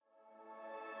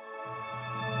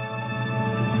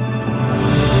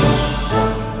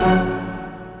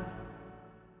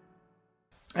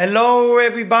Hello,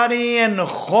 everybody, and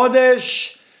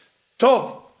Chodesh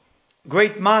Tov.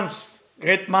 Great months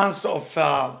of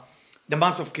the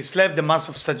month of Kislev, the month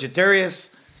of Sagittarius.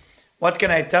 What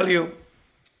can I tell you?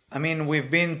 I mean,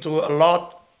 we've been through a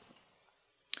lot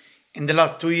in the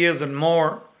last 2 years and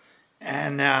more,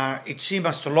 and it seems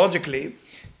astrologically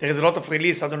there is a lot of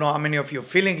release. I don't know how many of you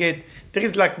are feeling it. There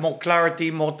is like more clarity,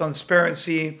 more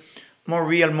transparency, more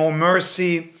real, more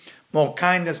mercy, more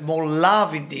kindness, more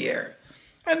love in the air.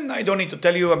 And I don't need to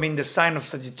tell you, I mean, the sign of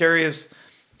Sagittarius,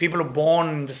 people are born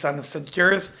in the sign of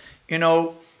Sagittarius,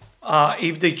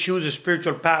 if they choose a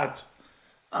spiritual path,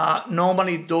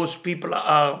 normally those people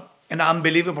are an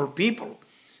unbelievable people.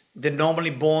 They're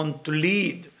normally born to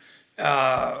lead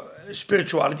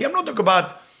spirituality. I'm not talking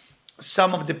about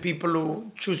some of the people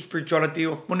who choose spirituality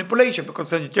of manipulation, because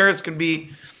Sagittarius can be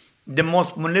the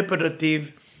most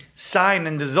manipulative sign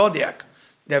in the zodiac.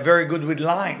 They're very good with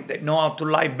lying. They know how to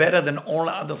lie better than all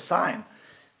other signs.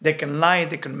 They can lie,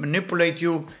 they can manipulate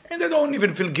you, and they don't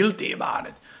even feel guilty about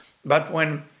it. But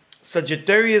when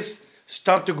Sagittarius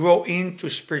start to grow into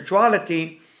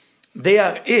spirituality, they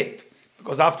are it.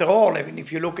 Because after all, even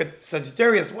if you look at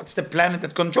Sagittarius, what's the planet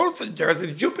that controls Sagittarius?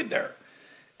 It's Jupiter.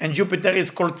 And Jupiter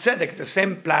is called Tzedek, the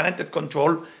same planet that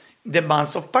controls the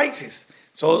month of Pisces.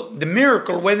 So the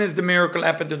miracle, when is the miracle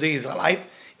happen to the Israelite?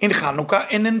 In Hanukkah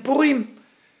and in Purim.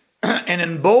 And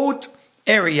in both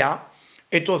area,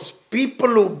 it was people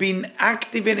who've been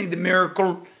activating the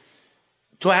miracle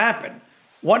to happen.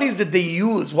 What is that they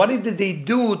use? What is that they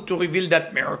do to reveal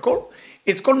that miracle?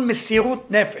 It's called Mesirut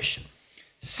Nefesh,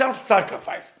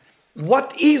 self-sacrifice.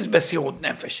 What is Mesirut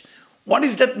Nefesh? What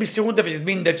is that Mesirut Nefesh? It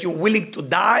means that you're willing to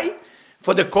die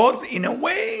for the cause in a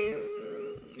way?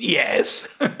 Yes.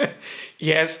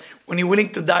 Yes, when you're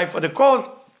willing to die for the cause.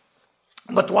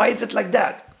 But why is it like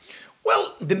that?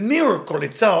 Well, the miracle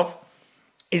itself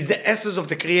is the essence of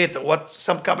the Creator, what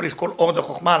some Kabbalists call Order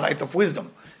Chokhmah, light of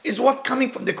wisdom, is what's coming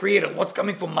from the Creator, what's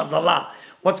coming from Mazalah,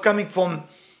 what's coming from,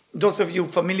 those of you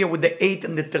familiar with the 8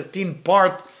 and the 13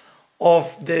 part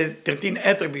of the 13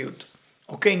 attribute,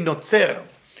 okay, Notzer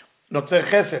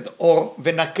Chesed, or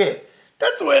Venakeh.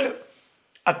 That's where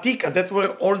Atika, that's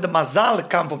where all the Mazal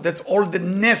come from, that's all the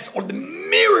Nes, all the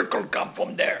miracle come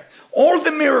from there. All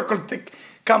the miracle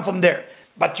come from there.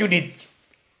 But you need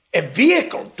a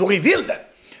vehicle to reveal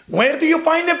that. Where do you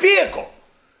find a vehicle?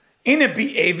 In a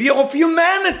behavior of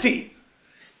humanity.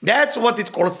 That's what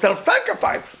it calls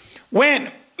self-sacrifice. When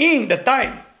in the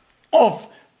time of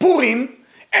Purim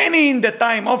and in the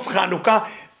time of Hanukkah,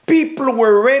 people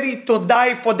were ready to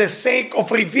die for the sake of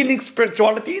revealing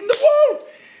spirituality in the world.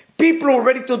 People were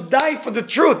ready to die for the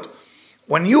truth.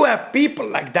 When you have people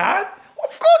like that,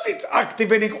 of course it's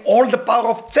activating all the power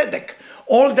of tzedek,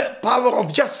 all the power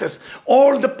of justice,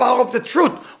 all the power of the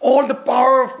truth, all the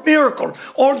power of miracle,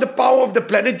 all the power of the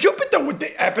planet Jupiter, which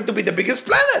happen to be the biggest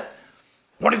planet.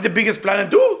 What does the biggest planet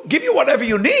do? Give you whatever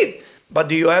you need. But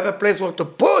do you have a place where to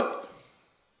put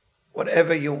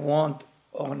whatever you want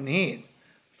or need?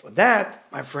 For that,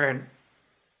 my friend,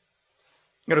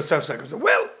 you know, self-sacrifice.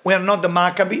 Well, we are not the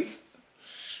Maccabees.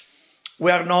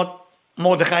 We are not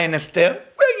Mordechai and Esther.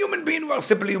 We're human beings. We're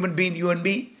simple human beings, you and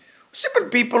me. Simple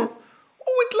people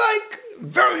who would like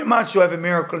very much to have a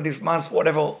miracle this month,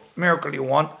 whatever miracle you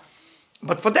want.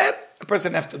 But for that, a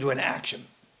person has to do an action.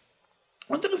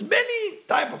 And there is many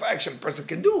type of action a person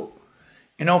can do.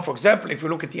 You know, for example, if you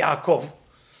look at Yaakov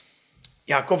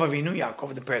Avinu,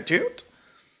 Yaakov the patriarch,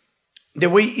 the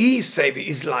way he saved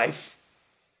his life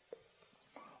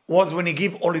was when he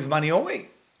gave all his money away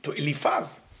to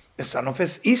Eliphaz, the son of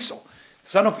Esau. The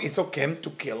son of Esau came to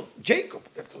kill Jacob.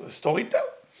 That was the story tell.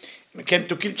 He came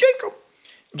to kill Jacob.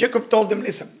 Jacob told them,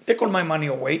 listen, take all my money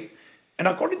away, and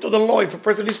according to the law, if a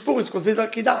person is poor, it's considered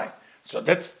like he died. So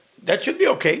that should be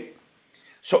okay.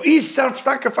 So his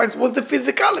self-sacrifice was the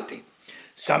physicality.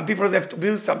 Some people have to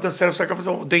be sometimes self-sacrifice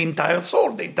of the entire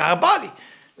soul, the entire body.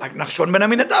 Like Nachshon ben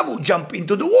Aminadab, who jumped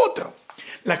into the water.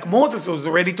 Like Moses, who was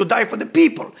ready to die for the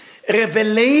people.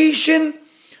 Revelation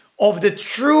of the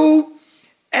true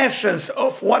essence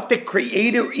of what the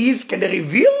Creator is can be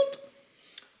revealed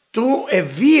through a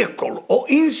vehicle or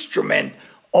instrument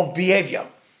of behavior.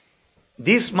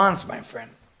 This month, my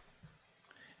friend,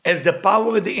 has the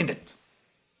power in it,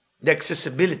 the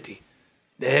accessibility,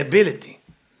 the ability,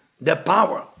 the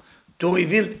power to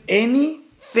reveal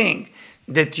anything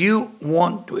that you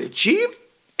want to achieve,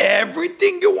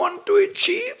 everything you want to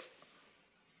achieve,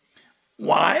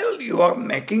 while you are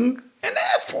making an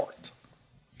effort.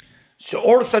 So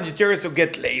all Sagittarius who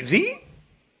get lazy,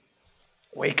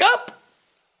 wake up.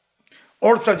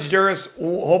 All Sagittarius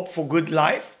who hope for good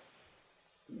life,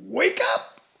 wake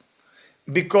up.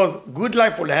 because good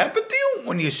life will happen to you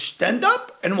when you stand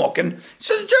up and walk. And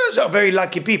Sagittarius are very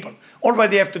lucky people. All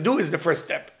what they have to do is the first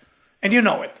step. And you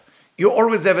know it. You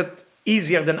always have it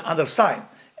easier than other sign.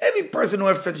 Every person who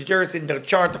has Sagittarius in their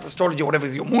chart of astrology, whatever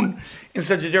is your moon in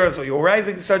Sagittarius, or your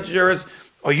rising Sagittarius,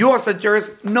 or you are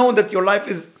Sagittarius, know that your life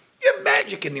is, you have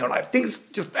magic in your life. Things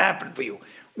just happen for you.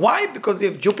 Why? Because you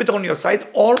have Jupiter on your side.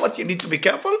 All what you need to be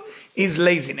careful is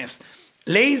laziness.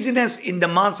 Laziness in the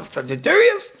months of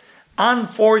Sagittarius,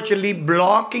 unfortunately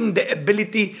blocking the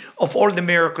ability of all the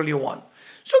miracle you want.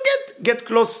 So get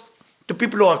close to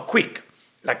people who are quick,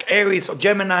 like Aries or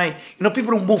Gemini,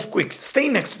 people who move quick. Stay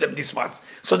next to them this month.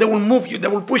 So they will move you, they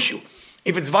will push you.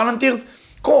 If it's volunteers,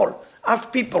 call,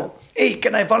 ask people, hey,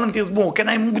 can I volunteer more? Can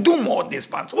I do more this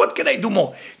month? What can I do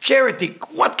more? Charity,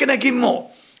 what can I give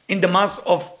more? In the month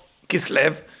of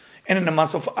Kislev and in the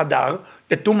month of Adar,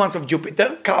 the 2 months of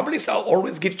Jupiter, Kabbalists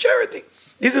always give charity.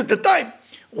 This is the time.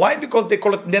 Why? Because they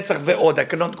call it Netzach Ve'od. I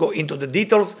cannot go into the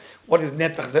details. What is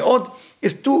Netzach Ve'od?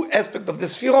 It's 2 aspects of the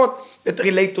Sfirot that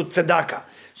relate to Tzedakah.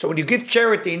 So when you give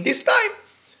charity in this time,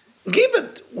 give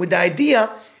it with the idea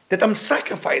that I'm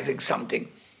sacrificing something.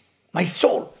 My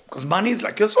soul. Because money is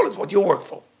like your soul, is what you work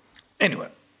for. Anyway.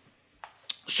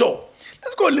 So,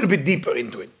 let's go a little bit deeper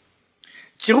into it.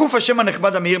 צירוף השם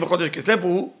הנכבד המאיר בחודש כסלו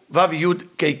הוא ו'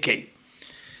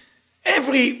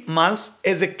 Every month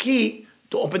has a key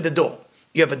to open the door.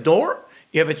 You have a door,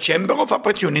 you have a chamber of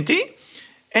opportunity,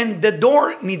 and the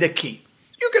door needs a key.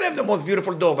 You can have the most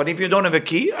beautiful door, but if you don't have a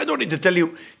key, I don't need to tell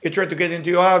you, you try to get into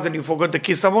your house and you forgot the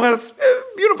key somewhere else.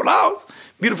 Beautiful house,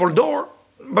 beautiful door,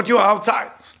 but you're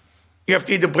outside. You have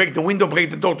to either break the window,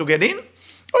 break the door to get in,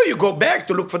 or you go back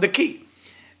to look for the key.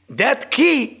 That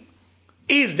key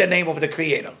is the name of the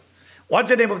Creator. What's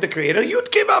the name of the Creator?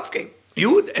 Yud Kei Vav Kei.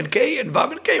 Yud and Kei and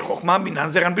Vav and Kei. Chochmah, Binah,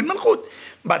 Zeran, Bin Malchut.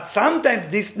 But sometimes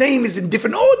this name is in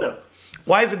different order.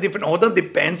 Why is it different order?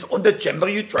 Depends on the chamber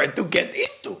you try to get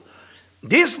into.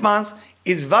 This month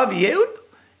is Vav Yud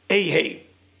Ei Hei.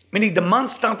 Meaning the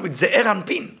month starts with Ze'er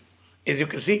Anpin. As you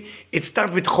can see, it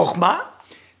starts with Chochmah,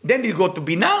 then you go to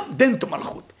Binah, then to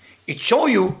Malchut. It shows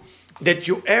you that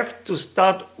you have to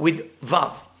start with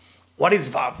Vav. What is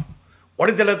Vav? What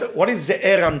is the letter? What is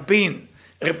Ze'er Anpin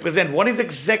represent? What is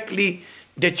exactly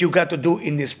that you got to do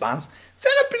in this month? Ze'er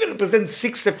Anpin represents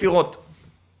 6 Sefirot.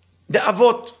 The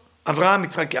Avot, Avraham,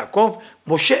 Yitzchak, Yaakov,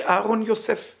 Moshe, Aaron,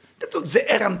 Yosef. That's what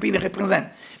Ze'er Anpin represent.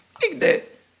 Like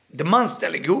the month's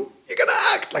telling you, you gotta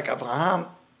act like Avraham.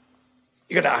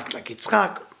 You gotta act like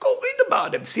Yitzchak. Go read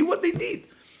about them, see what they did.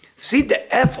 See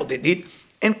the effort they did,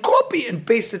 and copy and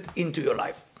paste it into your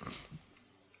life.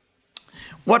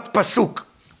 What pasuk,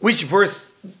 which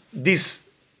verse this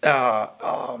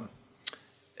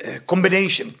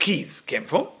combination, keys, came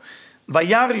from?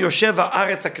 Vayar Yoshev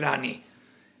haaretz haknaani,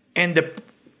 and the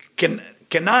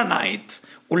Canaanite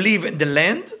who live in the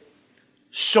land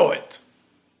saw it.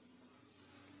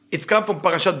 It comes from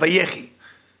Parashat Vayechi.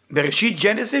 Bereshit,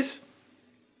 Genesis,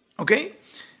 okay?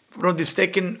 If I'm not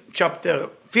mistaken, chapter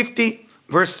 50,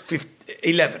 verse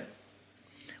 11.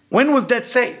 When was that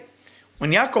say?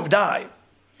 When Yaakov died,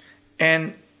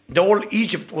 and the whole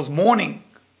Egypt was mourning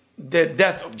the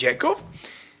death of Jacob,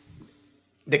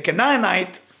 the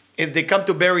Canaanite, as they come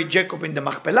to bury Jacob in the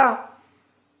Machpelah,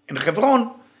 in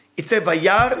Hebron, it says,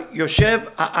 Vayar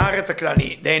Yoshev haaretz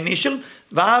haknaani. The initial,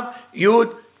 Vav,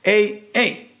 Yud,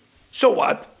 A. So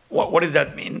what? What does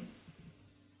that mean?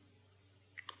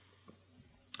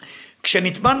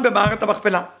 כשנטמן במערת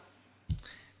המכפלה.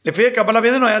 לפי הקבלה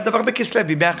בידינו היה דבר בכסלו,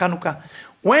 בימי החנוכה.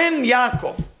 When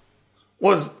Yaakov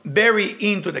was buried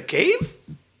into the cave,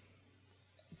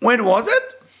 when was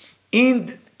it?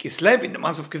 In Kislev, in the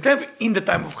month of Kislev, in the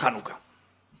time of Hanukkah.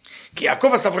 כי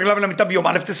יעקב אסף רגליו אל המיטה ביום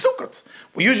א' לסוכות.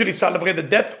 We usually celebrate the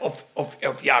death of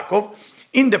Yaakov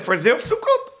in the first day of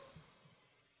Sukkot.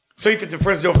 So if it's the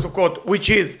first day of Sukkot, which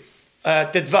is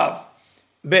Tetvav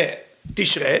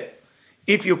B'Tishrei,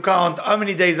 if you count how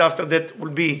many days after that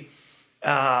will be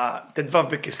Tetvav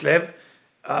B'Kislev,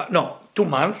 2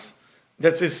 months,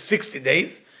 that is 60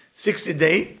 days, 60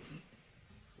 days.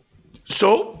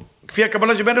 So, כפי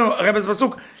הקבלה שבינינו, הרמז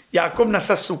בפסוק, יעקב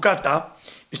נשא סוכתה,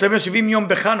 משתלם 70 יום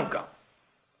בחנוכה.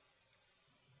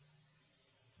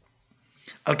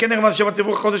 על כן נרמז שבע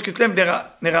ציבור חודש כסלו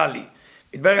נראה לי.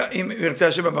 מתברר אם ירצה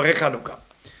השם בברך חנוכה.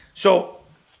 So,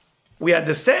 we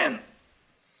understand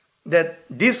that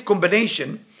this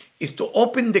combination is to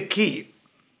open the key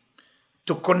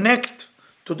to connect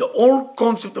to the whole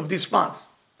concept of this month.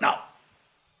 Now,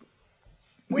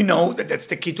 we know that that's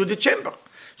the key to the chamber.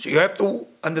 So you have to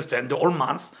understand the whole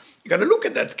month. You got to look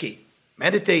at that key.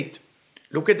 Meditate.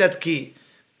 Look at that key.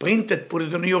 Print it. Put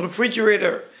it on your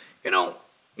refrigerator.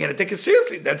 You You got to take it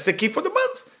seriously. That's the key for the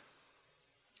month.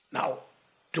 Now,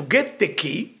 to get the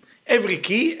key, every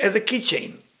key has a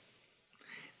keychain.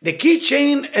 The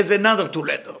keychain has another 2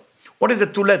 letters. What is the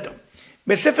 2 letters?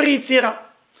 בספר יצירה,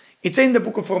 it's in the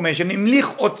book of formation, המליך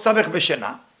עוד סמך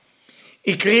בשינה,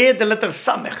 he created the letter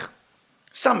סמך,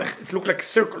 סמך, it looked like a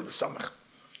circle, the סמך,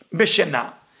 בשינה,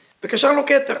 וקשר לו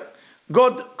כתר.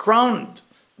 God crowned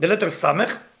the letter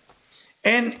סמך,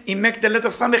 and he made the letter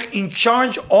סמך in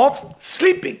charge of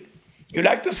sleeping. You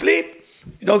like to sleep?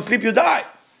 You don't sleep, you die.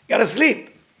 You gotta sleep.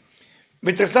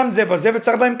 ותרסם זה בזה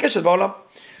וצר בהם קשת בעולם.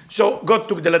 So God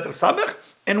took the letter סמך,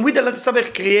 and with the letter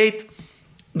סמך create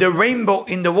the rainbow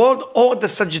in the world, or the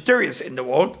Sagittarius in the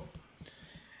world,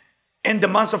 and the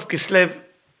month of Kislev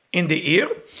in the ear,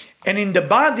 and in the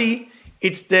body,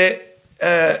 it's the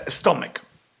stomach.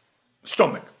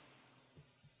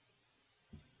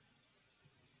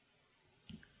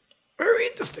 Very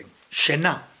interesting.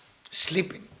 Shena,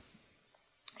 sleeping.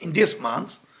 In this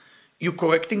month, you're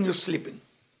correcting your sleeping.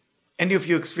 And if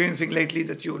you're experiencing lately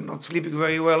that you're not sleeping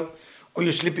very well, or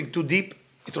you're sleeping too deep,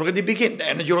 it's already begin. The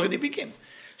energy already begin.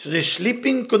 So the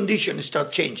sleeping conditions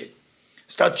start changing.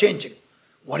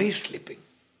 What is sleeping?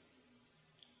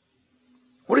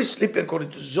 What is sleeping according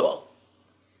to Zohar?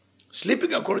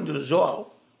 Sleeping according to Zohar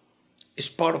is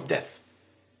part of death.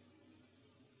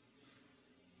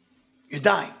 You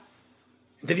die.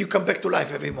 And then you come back to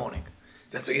life every morning.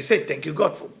 That's why you say, thank you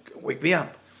God for wake me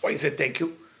up. Why you say thank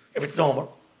you if it's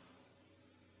normal?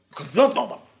 Because it's not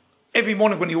normal. Every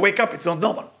morning when you wake up, it's not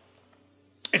normal.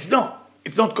 It's not.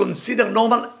 It's not considered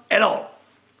normal at all.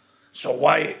 So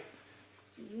why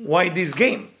this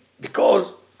game?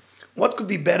 Because what could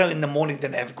be better in the morning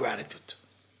than have gratitude?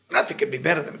 Nothing can be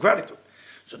better than gratitude.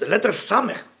 So the letter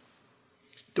Samech,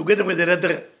 together with the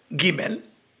letter Gimel,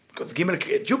 because Gimel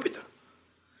creates Jupiter,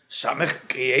 Samech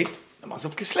create the month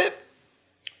of Kislev.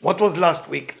 What was last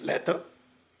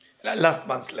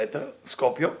month's letter?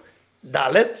 Scorpio,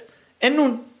 Dalet, and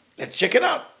Nun. Let's check it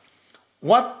out.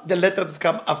 What the letter that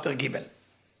come after Gimel?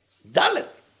 Dalet.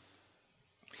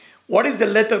 What is the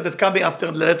letter that coming after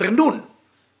the letter Nun?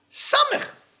 Samech.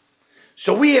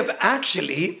 So we have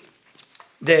actually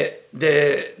the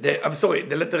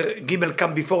letter Gimel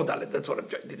come before Dalet. That's what I'm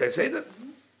trying. Did I say that?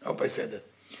 I hope I said that.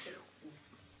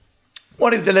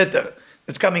 What is the letter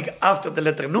that's coming after the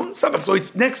letter Nun? Samech. So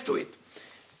it's next to it.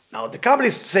 Now the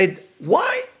Kabbalists said,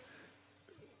 why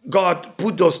God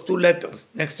put those 2 letters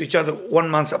next to each other 1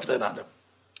 month after another?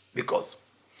 Because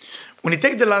when you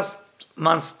take the last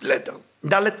month's letter,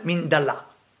 Dalet means Dala.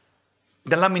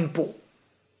 Dala means poor.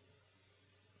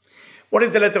 What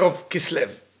is the letter of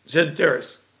Kislev?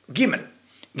 Sagittarius. Gimel.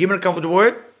 Gimel comes with the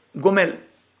word Gomel.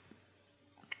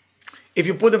 If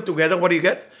you put them together, what do you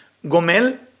get?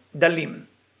 Gomel Dalim.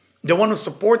 The one who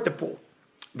support the poor.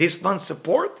 This month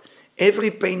support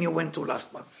every pain you went through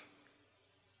last month.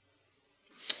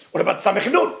 What about Samech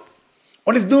Nun?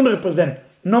 What does Nun represent?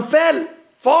 Nofel,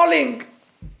 falling.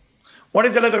 What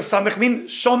does the letter Samech mean?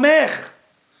 Somech.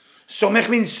 Somech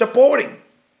means supporting.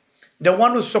 The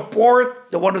one who support,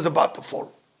 the one who's about to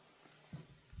fall.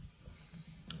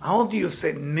 How do you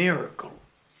say miracle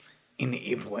in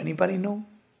Hebrew? Anybody know?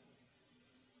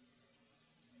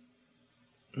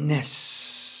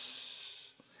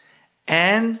 Nes.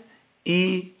 N-E-S.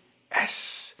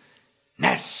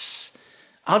 Nes.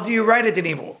 How do you write it in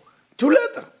Hebrew? 2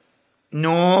 letters.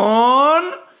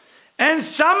 Nun and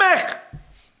Samech.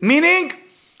 Meaning,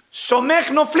 Somech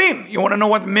Noflim. You want to know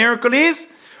what miracle is?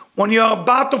 When you are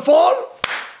about to fall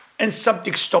and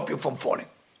something stop you from falling.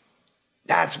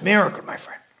 That's miracle, my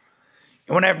friend.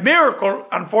 You want to have miracle,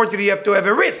 unfortunately, you have to have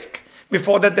a risk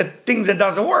before that the things that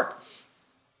doesn't work.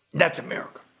 That's a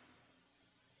miracle.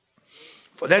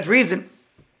 For that reason,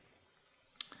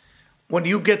 when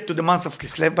you get to the month of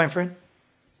Kislev, my friend,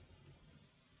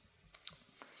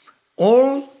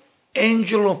 all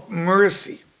angel of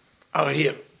mercy are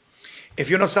here. If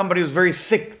you know somebody who's very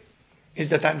sick, it's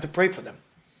the time to pray for them.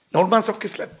 The whole month of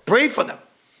Kislev, pray for them.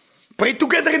 Pray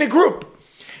together in a group.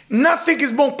 Nothing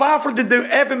is more powerful than to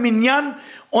have a minyan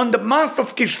on the month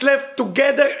of Kislev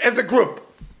together as a group.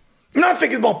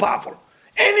 Nothing is more powerful.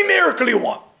 Any miracle you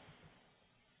want.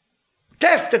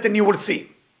 Test it and you will see.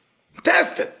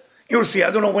 Test it. You'll see.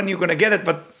 I don't know when you're going to get it,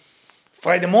 but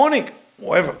Friday morning,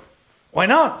 whatever. Why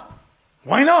not?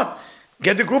 Why not?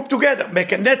 Get the group together.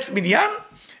 Make a next minyan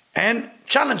and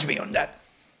challenge me on that.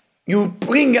 You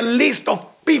bring a list of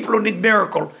people who need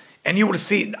miracle and you will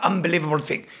see the unbelievable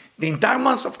thing. The entire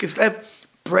month of Kislev,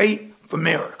 pray for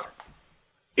miracle.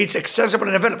 It's accessible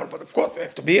and available, but of course, there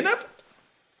has to be an effort.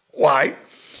 Why?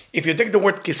 If you take the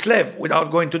word Kislev without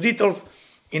going to details,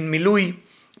 in Milui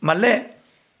Maleh,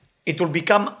 it will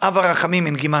become Avarachamim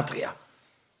in Gematria,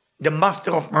 the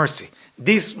master of mercy.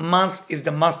 This month is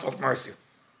the master of mercy.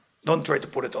 Don't try to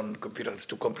put it on the computer. It's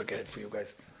too complicated for you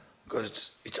guys.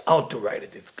 Because it's out to write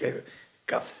it. It's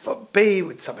Kaf Pei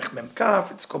with Samech Mem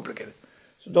Kaf. It's complicated.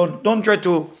 So don't try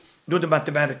to do the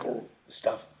mathematical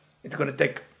stuff. It's going to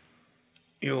take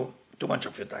you too much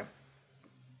of your time.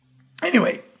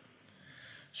 Anyway,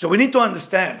 so we need to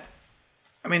understand.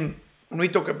 I mean, when we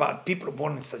talk about people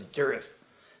born in Sagittarius,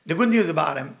 the good news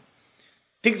about them,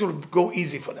 things will go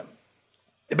easy for them.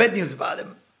 The bad news about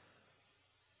them,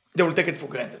 they will take it for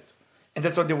granted. And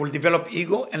that's why they will develop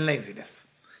ego and laziness.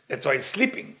 That's why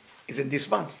sleeping is in this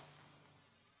month.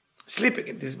 Sleeping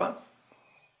in this month.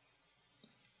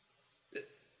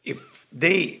 If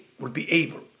they will be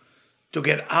able to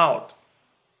get out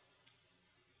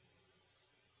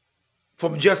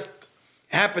from just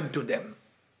happen to them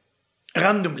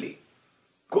randomly,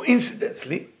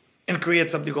 coincidentally, and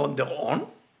create something on their own,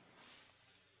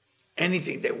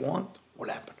 anything they want will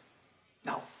happen.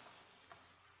 Now,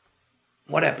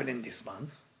 what happened in this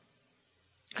month?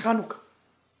 Chanukah.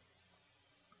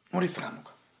 What is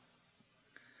Chanukah?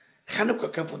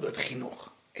 Chanukah comes from the chinuch,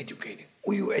 educating.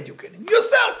 Who are you educating?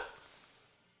 Yourself.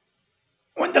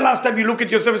 When the last time you look at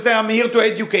yourself and say, I'm here to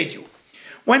educate you?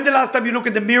 When the last time you look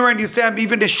at the mirror and you say, I'm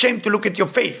even ashamed to look at your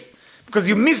face because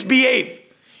you misbehave?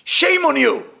 Shame on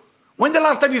you. When the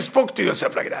last time you spoke to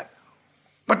yourself like that?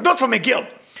 But not from a guilt.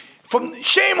 From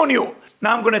shame on you.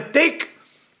 Now I'm going to take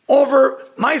over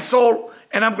my soul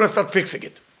and I'm going to start fixing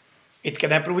it. It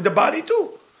can happen with the body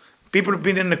too. People have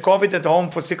been in the COVID at home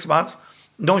for 6 months,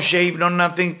 no shave, no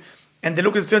nothing, and they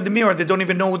look at the mirror, they don't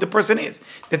even know who the person is.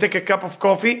 They take a cup of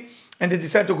coffee and they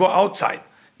decide to go outside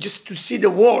just to see the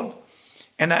world.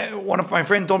 And one of my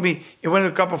friends told me he went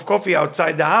with a cup of coffee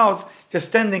outside the house, just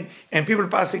standing, and people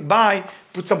passing by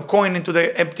put some coin into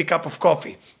the empty cup of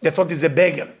coffee. They thought he's a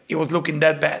beggar. He was looking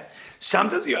that bad.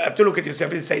 Sometimes you have to look at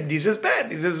yourself and say, this is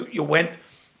bad. You went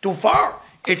too far.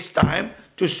 It's time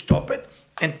to stop it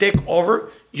and take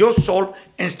over your soul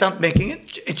and start making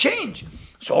it a change.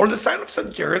 So all the sign of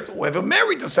Sagittarius, whoever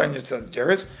married the sign of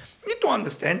Sagittarius, need to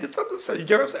understand that some of the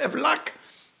Sagittarius have lack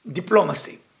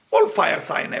diplomacy. All fire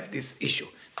signs have this issue.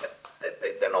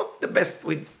 They're not the best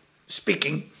with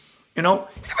speaking, you know.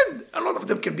 Even a lot of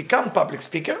them can become public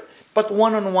speaker, but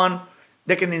one-on-one,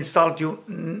 they can insult you,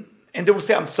 and they will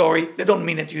say, I'm sorry. They don't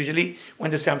mean it usually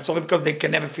when they say, I'm sorry, because they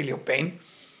can never feel your pain.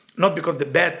 Not because they're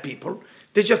bad people.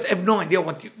 They just have no idea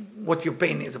what your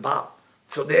pain is about.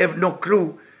 So they have no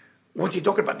clue what you're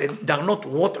talking about. They are not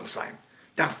water sign.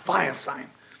 They are fire sign.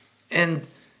 And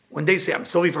when they say, I'm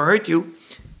sorry if I hurt you,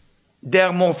 they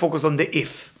are more focused on the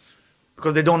if,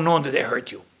 because they don't know that they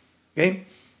hurt you. Okay?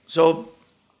 So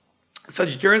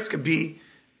Sagittarius can be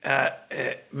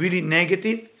really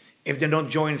negative if they don't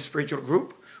join a spiritual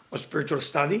group or spiritual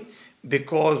study,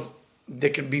 because they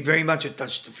can be very much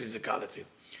attached to physicality.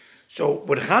 So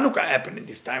when Chanukah happened in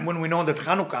this time, when we know that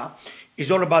Chanukah is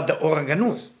all about the Or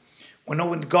HaGanuz, we know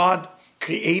when God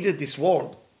created this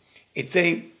world, it's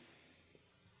a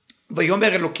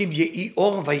Vayomer Elokim Ye'i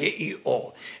Or Vaye'i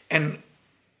Or. And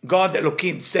God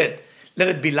Elokim said, let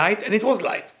it be light, and it was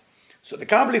light. So the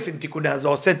Kabbalists in Tikkun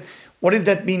Hazor said, what does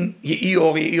that mean, Ye'i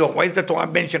Or, Ye'i Or? Why is the Torah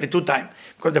mentioned it 2 times?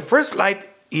 Because the first light,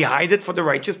 he hid it for the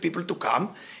righteous people to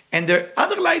come, and the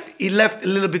other light, he left a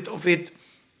little bit of it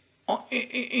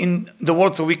in the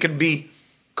world so we can be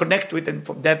connect with, and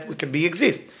from that we can be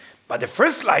exist. But the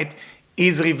first light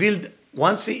is revealed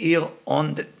once a year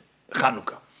on the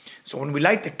Chanukah. So when we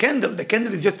light the candle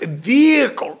is just a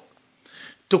vehicle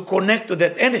to connect to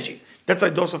that energy. That's why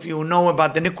those of you who know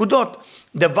about the Nekudot,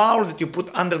 the vowel that you put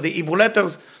under the Hebrew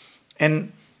letters,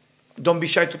 and don't be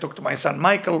shy to talk to my son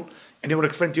Michael, and he will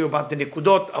explain to you about the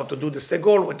Nekudot, how to do the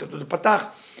Segol, when to do the Patach.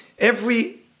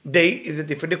 Every day is a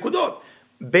different Nekudot,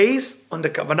 based on the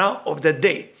Kavanah of the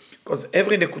day, because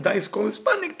every Nekudah is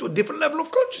corresponding to a different level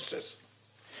of consciousness.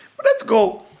 But let's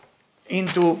go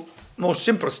into more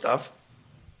simple stuff.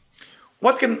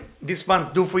 What can this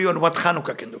month do for you, and what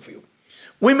Chanukah can do for you?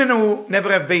 Women who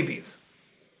never have babies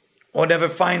or never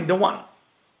find the one,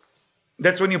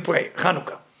 that's when you pray,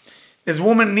 Chanukah. Does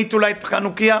women need to light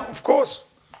Chanukiah? Of course.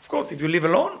 Of course, if you live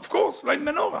alone, of course, light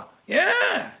menorah.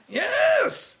 Yeah,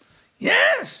 yes,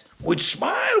 with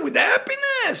smile, with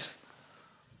happiness.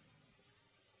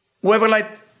 Whoever light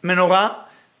menorah,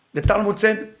 the Talmud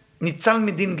said, Nitzal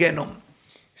midin genom,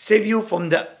 save you from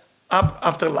the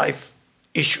afterlife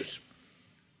issues.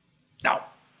 Now,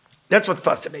 that's what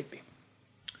fascinates me.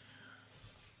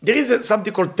 There is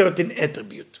something called 13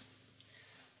 attribute.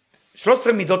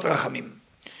 13 midot rachamim.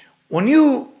 When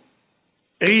you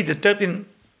read the 13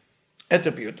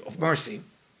 attribute of mercy,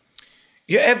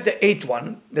 you have the eighth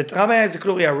one, that Rabbi Isaac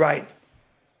Luria write,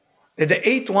 that the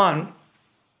eighth one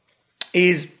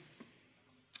is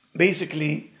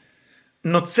basically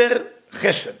Notzer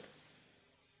Chesed,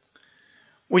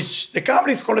 which the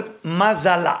Kabbalists call it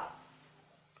Mazala.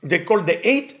 They call the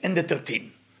 8 and the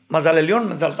 13. Mazal Elyon,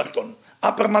 Mazal Tachton.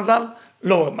 Upper Mazal,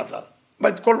 lower Mazal.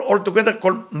 But called altogether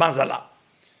called Mazala.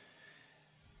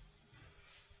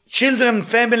 Children,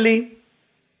 family,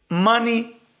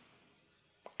 money,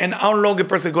 and how long a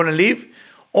person is going to live,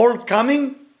 all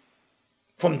coming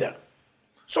from there.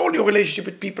 So all your relationship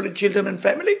with people and children and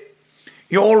family,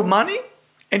 your all money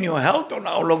and your health on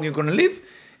how long you're going to live,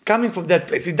 coming from that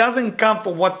place. It doesn't come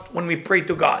from what when we pray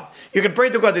to God. You can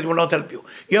pray to God, it will not help you.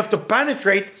 You have to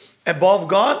penetrate above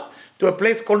God to a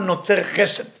place called Notzer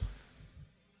Chesed.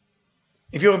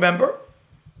 If you remember,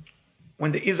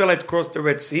 when the Israelites crossed the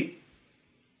Red Sea,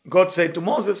 God said to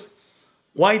Moses,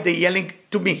 why they yelling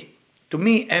to me? To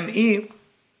me, M-E,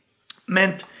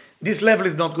 meant this level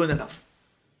is not good enough.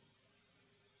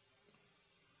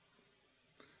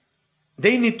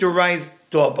 They need to rise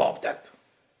to above that.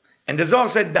 And the Zohar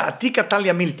said, Atika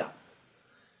Talia Milta.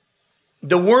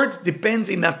 The words depends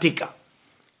in Atika.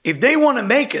 If they want to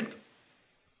make it,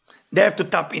 they have to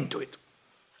tap into it.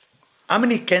 How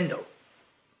many candles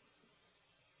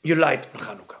you light on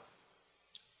Hanukkah?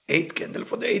 8 candles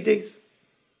for the 8 days.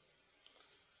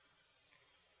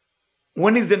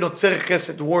 When is the Notzer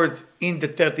Chesed word in the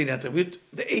 13 attribute?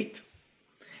 The 8.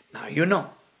 Now you know.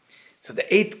 So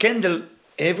the 8 candle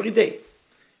every day,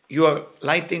 you are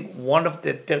lighting one of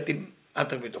the 13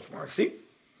 attributes of mercy.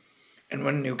 And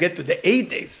when you get to the 8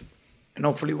 days, and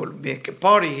hopefully we'll make a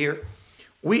party here,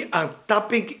 we are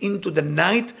tapping into the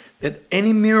night that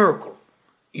any miracle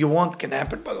you want can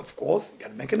happen, but of course, you got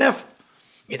to make an effort.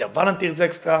 Either volunteers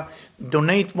extra,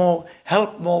 donate more,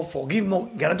 help more, forgive more,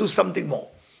 you got to do something more.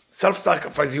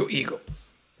 Self-sacrifice your ego.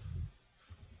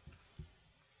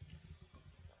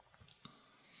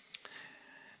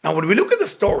 Now, when we look at the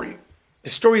story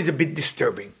is a bit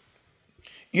disturbing.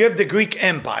 You have the Greek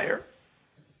Empire,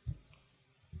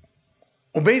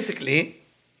 who basically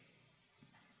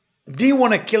didn't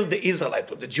want to kill the Israelites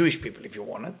or the Jewish people, if you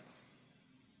wanted.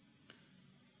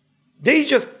 They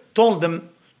just told them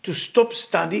to stop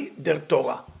study their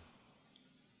Torah.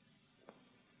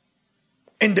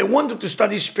 And they wanted to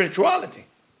study spirituality,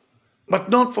 but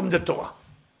not from the Torah.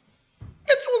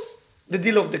 That was the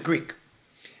deal of the Greek.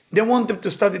 They want them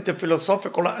to study the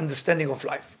philosophical understanding of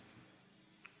life.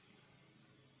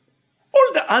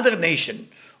 All the other nations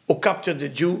who captured the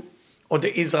Jew or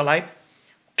the Israelite,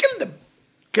 kill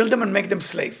them and make them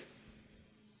slave.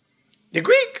 The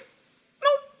Greek, no,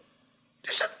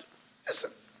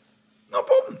 listen, no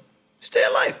problem, stay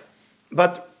alive,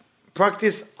 but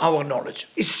practice our knowledge.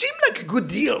 It seemed like a good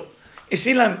deal. It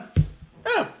seemed like,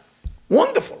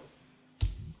 wonderful.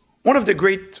 One of the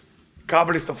great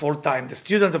Kabbalists of all time, the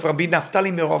student of Rabbi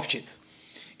Naftali Mirovchitz,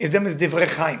 his name is Divrei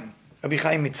Chaim, Rabbi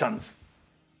Chaim Mitzanz,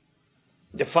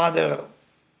 the father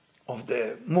of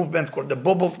the movement called the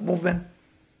Bobov movement.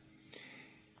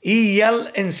 He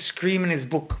yelled and screamed in his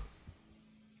book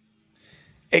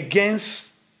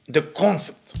against the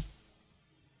concept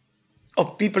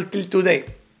of people till today,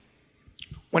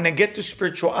 when they get to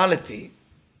spirituality,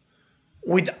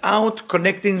 without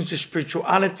connecting the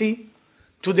spirituality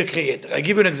to the Creator. I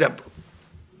give you an example.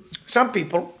 Some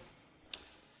people,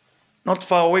 not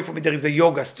far away from me, there is a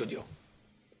yoga studio.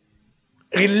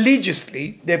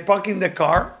 Religiously, they park in the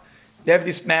car, they have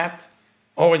this mat,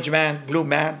 orange mat, blue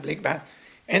mat, black mat,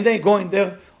 and they go in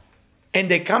there, and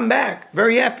they come back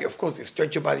very happy. Of course, they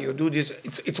stretch your body, you do this.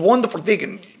 It's a wonderful thing,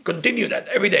 and continue that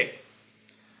every day.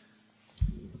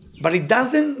 But it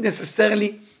doesn't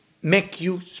necessarily make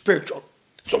you spiritual.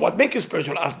 So what makes you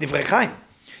spiritual? Ask Divrei Chaim.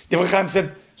 Divrei Chaim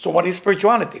said, so what is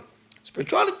spirituality?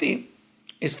 Spirituality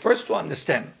is first to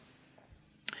understand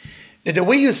that the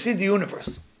way you see the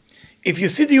universe, if you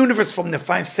see the universe from the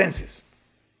 5 senses,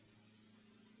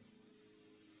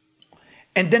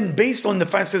 and then based on the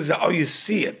 5 senses, how you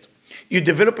see it, you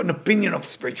develop an opinion of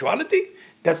spirituality,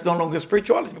 that's no longer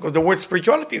spirituality, because the word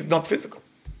spirituality is not physical.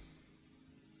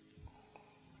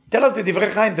 Tell us the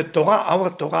Divrei Chaim, the Torah, our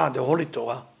Torah, the Holy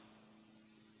Torah,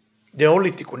 the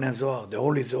Holy Tikkunei Zohar, the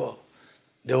Holy Zohar,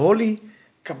 the Holy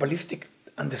Kabbalistic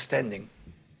understanding.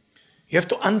 You have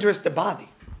to undress the body.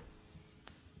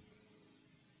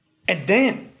 And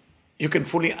then you can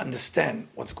fully understand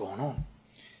what's going on.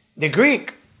 The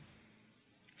Greek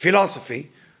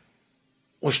philosophy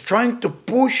was trying to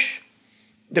push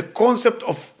the concept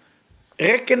of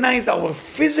recognize our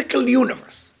physical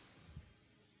universe.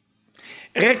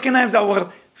 Recognize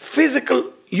our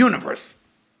physical universe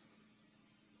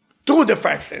through the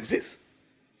 5 senses,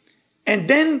 and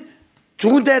then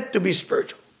through that to be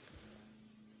spiritual.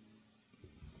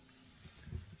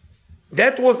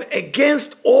 That was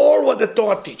against all what the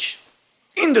Torah teach.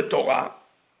 In the Torah,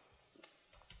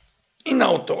 in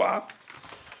our Torah,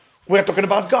 we are talking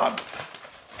about God.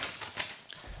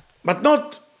 But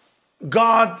not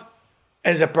God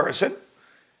as a person.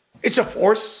 It's a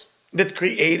force that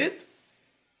created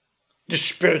the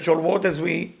spiritual world as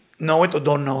we know it or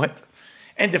don't know it,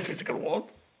 and the physical world.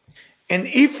 And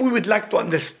if we would like to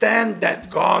understand that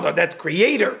God or that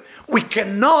creator, we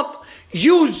cannot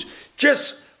use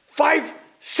just 5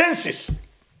 senses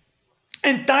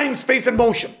and time, space, and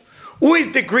motion. Who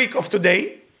is the Greek of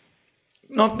today?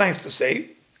 Not nice to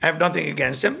say. I have nothing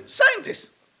against them.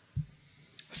 Scientists.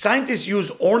 Scientists use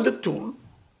all the tools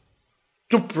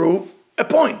to prove a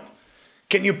point.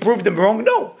 Can you prove them wrong?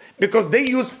 No. Because they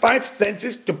use 5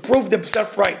 senses to prove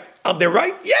themselves right. Are they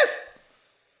right? Yes.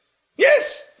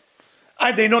 Yes.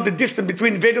 Are they know the distance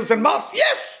between Venus and Mars?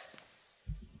 Yes.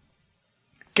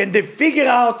 Can they figure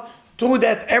out through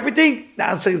that everything? The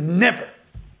answer is never.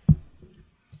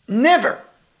 Never.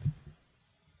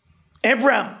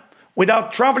 Abraham,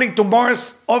 without traveling to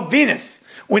Mars or Venus,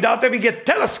 without having a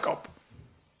telescope,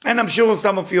 and I'm sure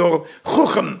some of your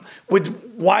chuchim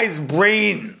with wise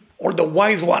brain, or the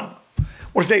wise one,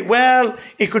 will say, well,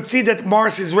 he could see that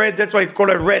Mars is red, that's why it's called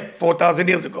red 4,000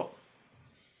 years ago.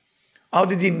 How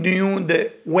did he knew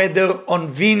the weather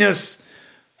on Venus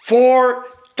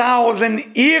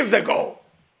 4,000 years ago?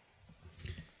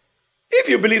 If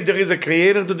you believe there is a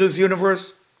creator to this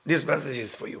universe, this message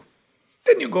is for you.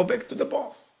 Then you go back to the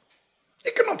boss.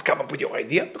 You cannot come up with your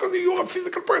idea because you are a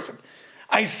physical person.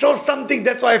 I saw something,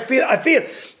 that's why I feel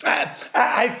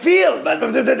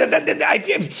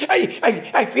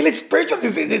it's spiritual,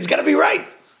 it's gonna be right.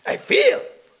 I feel.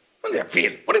 What does I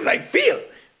feel? What does I feel?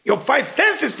 Your 5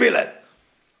 senses feel it.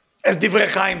 As Divrei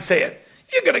Chaim said,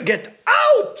 you're gonna get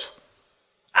out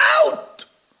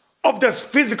of this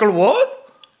physical world,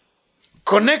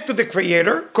 connect to the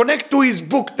Creator, connect to His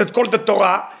book that's called the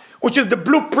Torah, which is the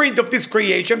blueprint of this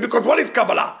creation, because what is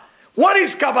Kabbalah? What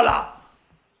is Kabbalah?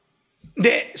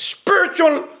 The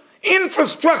spiritual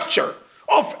infrastructure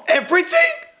of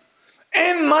everything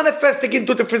and manifesting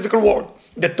into the physical world.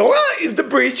 The Torah is the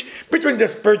bridge between the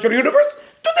spiritual universe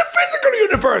to the physical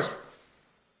universe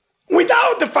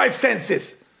without the 5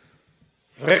 senses.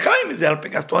 Rechaim is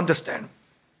helping us to understand.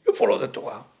 You follow the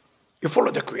Torah. You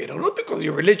follow the Creator, not because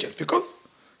you're religious, because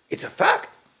it's a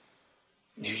fact.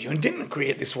 You didn't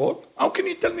create this world. How can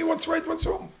you tell me what's right, what's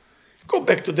wrong? Go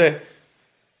back to the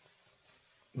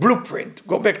blueprint.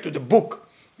 Go back to the book.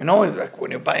 You know, it's like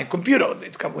when you buy a computer,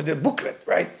 it's come with a booklet,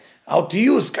 right? How to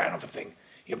use kind of a thing.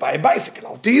 You buy a bicycle,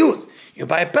 how to use. You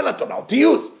buy a Peloton, how to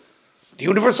use. The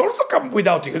universe also comes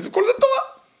without you. It's called the Torah.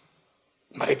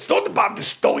 But it's not about the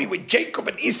story with Jacob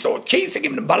and Esau chasing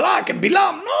him and Balak and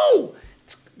Bilam. No!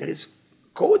 There is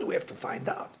code we have to find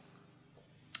out.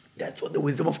 That's what the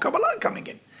wisdom of Kabbalah coming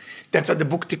in. That's what the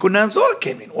book Tikkun HaZohar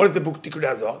came in. What is the book Tikkun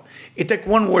HaZohar? It takes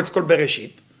one word called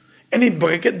Bereshit, and it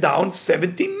breaks it down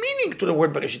 70 meaning to the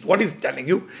word Bereshit. What is telling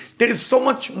you? There is so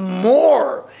much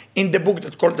more in the book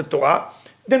that's called the Torah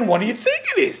than what you think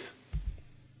it is.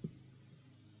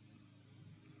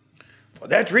 For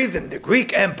that reason, the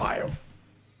Greek Empire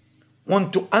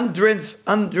want to undress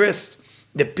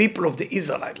the people of the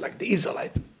Israelite, like the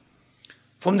Israelite,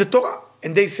 from the Torah.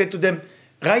 And they said to them,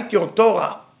 write your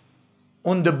Torah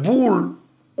on the bull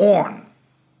horn.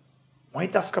 Why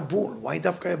dafka bull? Why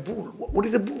dafka a bull? What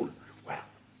is a bull? Well,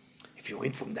 if you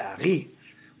read from the Ari,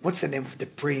 what's the name of the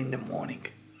prayer in the morning?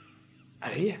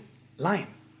 Ari, lion.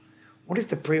 What is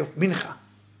the prayer of Mincha?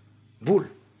 Bull.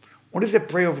 What is the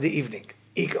prayer of the evening?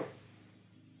 Eagle.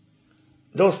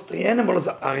 Those 3 animals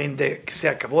are in the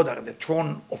Kisei HaKavod, are the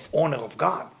throne of honor of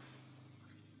God.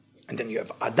 And then you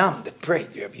have Adam that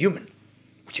prayed. You have human,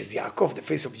 which is Yaakov. The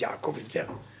face of Yaakov is there.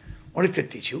 What does that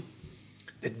teach you?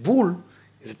 That bull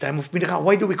is the time of Mincha.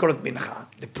 Why do we call it Mincha?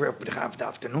 The prayer of Mincha of the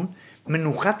afternoon.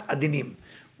 Menuchat Adinim.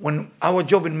 When our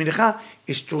job in Mincha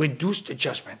is to reduce the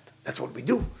judgment. That's what we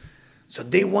do. So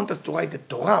they want us to write the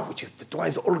Torah, which is the Torah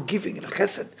is all giving and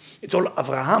chesed. It's all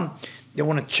Avraham. They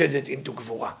want to change it into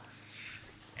Gvura.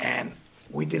 And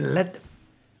we didn't let them.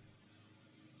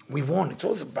 We won. It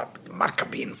was about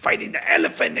Maccabee fighting the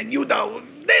elephant and Judah.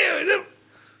 There.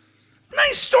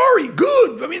 Nice story.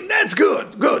 Good. I mean, that's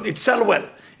good. Good. It sell well.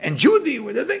 And Judy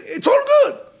with the thing. It's all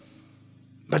good.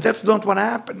 But that's not what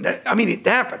happened. I mean, it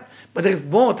happened. But there's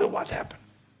more to what happened.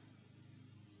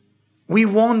 We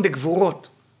won the Gvurot.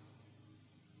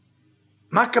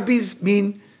 Maccabees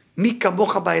mean Mi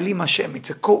kamocha ba'elim Hashem.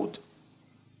 It's a code.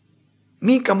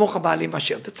 Mi kamocha ba'elim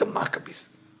Hashem. That's a Maccabees.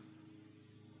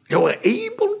 They were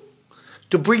able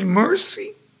to bring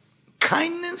mercy,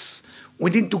 kindness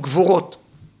within to Gvorot.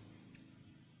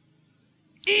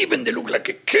 Even they look like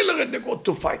a killer and they go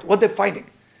to fight. What they're fighting?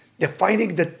 They're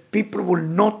fighting that people will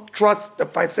not trust the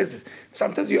five senses.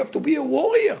 Sometimes you have to be a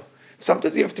warrior.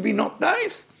 Sometimes you have to be not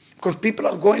nice because people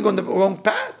are going on the wrong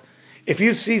path. If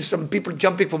you see some people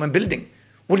jumping from a building,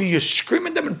 will you scream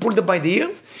at them and pull them by the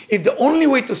ears? If the only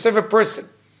way to save a person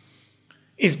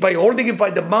is by holding him by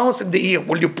the mouth and the ear,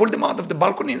 will you pull them out of the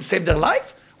balcony and save their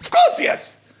life? Of course,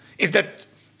 yes. Is that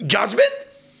judgment?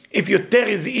 If you tear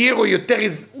his ear or you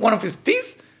tear one of his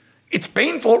teeth, it's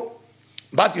painful,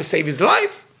 but you save his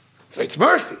life. So it's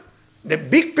mercy. The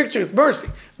big picture is mercy.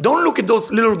 Don't look at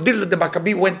those little deals that the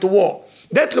Maccabee went to war.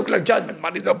 That looked like judgment,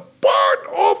 but it's a part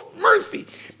of mercy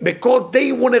because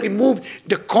they want to remove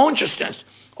the consciousness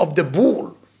of the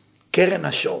bull, Keren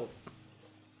Hashor.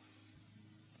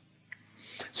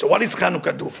 So what does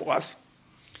Hanukkah do for us?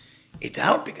 It's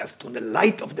helping us to the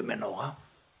light of the menorah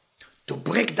to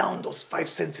break down those five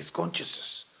senses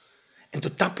consciousness and to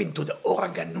tap into the Ora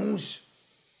Ganuz.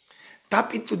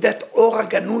 Tap into that Ora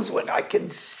Ganuz where I can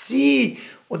see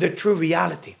what the true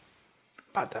reality.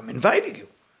 But I'm inviting you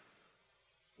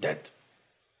that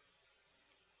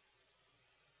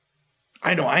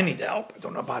I know I need help. I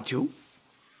don't know about you.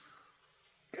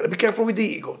 Gotta be careful with the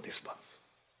ego this month.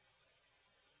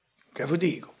 Careful with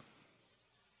the ego.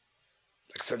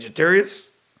 Like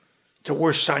Sagittarius, it's a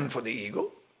worse sign for the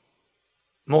ego.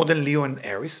 More than Leo and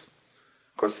Aries.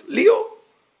 Because Leo,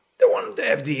 they want to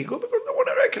have the ego because they want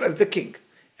to recognize the king.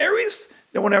 Aries,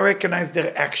 they want to recognize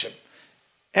their action.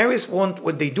 Aries want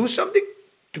when they do something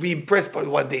to be impressed by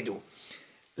what they do.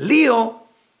 Leo,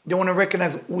 they want to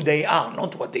recognize who they are,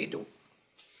 not what they do.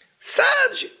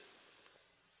 Sag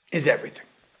is everything.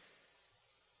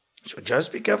 So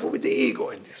just be careful with the ego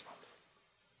in this month.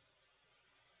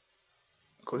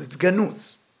 Because it's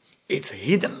ganuz. It's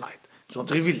hidden light. It's not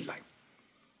revealed light.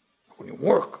 When you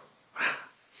work,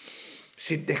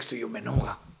 sit next to your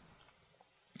menorah.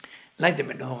 Light the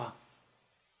menorah.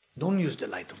 Don't use the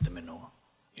light of the menorah.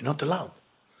 You're not allowed.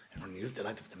 And when you use the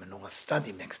light of the menorah,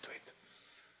 study next to it.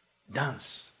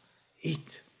 Dance.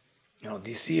 Eat.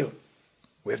 This year,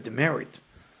 we have the merit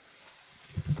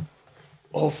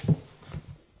of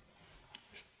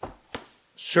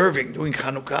serving, doing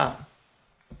Hanukkah,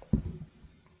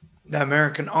 the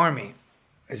American Army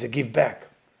as a give back.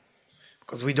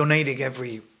 Because we're donating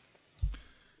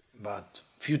about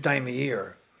few times a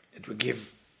year that we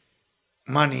give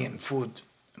money and food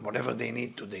and whatever they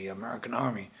need to the American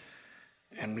Army.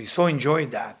 And we so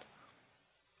enjoyed that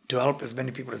to help as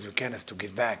many people as we can as to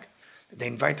give back. They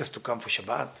invite us to come for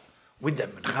Shabbat with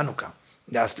them in Hanukkah.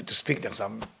 They asked me to speak there, so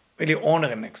I'm really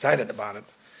honored and excited about it.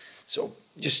 So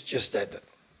just that.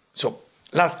 So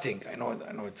last thing, I know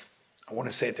I want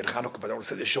to say it in Hanukkah, but I want to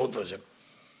say the short version.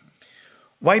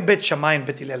 Why Bet Shammai and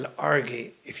Bet Hillel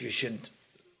argue if you should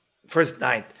first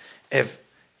night have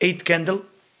 8 candles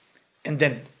and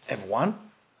then have 1,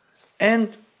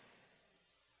 and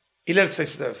Hillel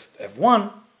says have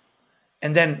 1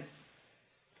 and then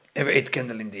have 8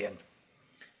 candles in the end.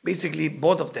 Basically,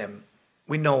 both of them,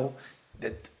 we know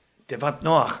that Tevat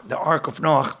Noach, the Ark of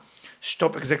Noach,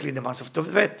 stopped exactly in the month of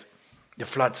Tevet. The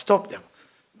flood stopped there.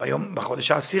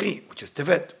 B'chodesh HaAsiri, which is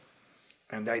Tevet.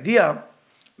 And the idea,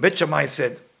 Bet Shammai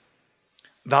said,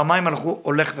 V'hamayim halchu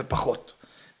olech v'pachot.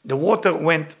 The water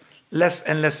went less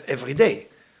and less every day.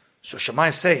 So Shammai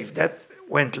said, if that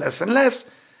went less and less,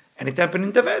 and it happened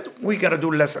in Tevet, we got to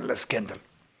do less and less candle.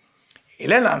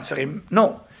 Hillel answered him,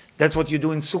 no, that's what you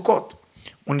do in Sukkot.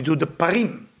 When you do the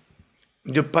parim,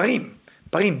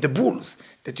 the bulls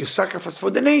that you sacrifice for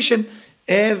the nation,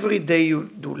 every day you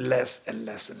do less and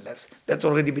less and less. That's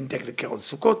already been taken care of.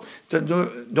 Sukkot,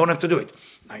 don't have to do it.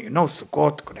 Now you know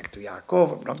Sukkot connect to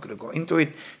Yaakov. I'm not going to go into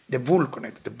it. The bull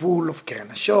connect to the bull of Keren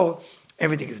Hashor.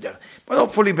 Everything is there. But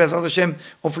hopefully, Be'ezrat Hashem,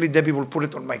 hopefully Debbie will put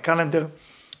it on my calendar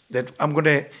that I'm going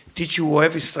to teach you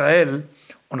Ohev Israel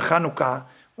on Hanukkah.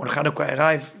 When Hanukkah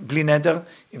arrives, Bli Neder,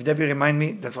 if Debbie remind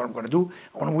me, that's what I'm going to do.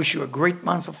 I want to wish you a great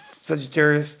month of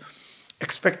Sagittarius.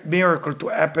 Expect miracle to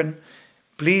happen.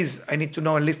 Please, I need to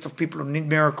know a list of people who need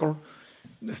miracle.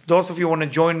 Those of you who want to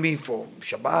join me for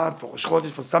Shabbat, for Rosh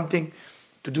Chodesh, for something,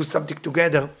 to do something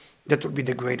together, that would be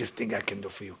the greatest thing I can do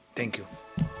for you. Thank you.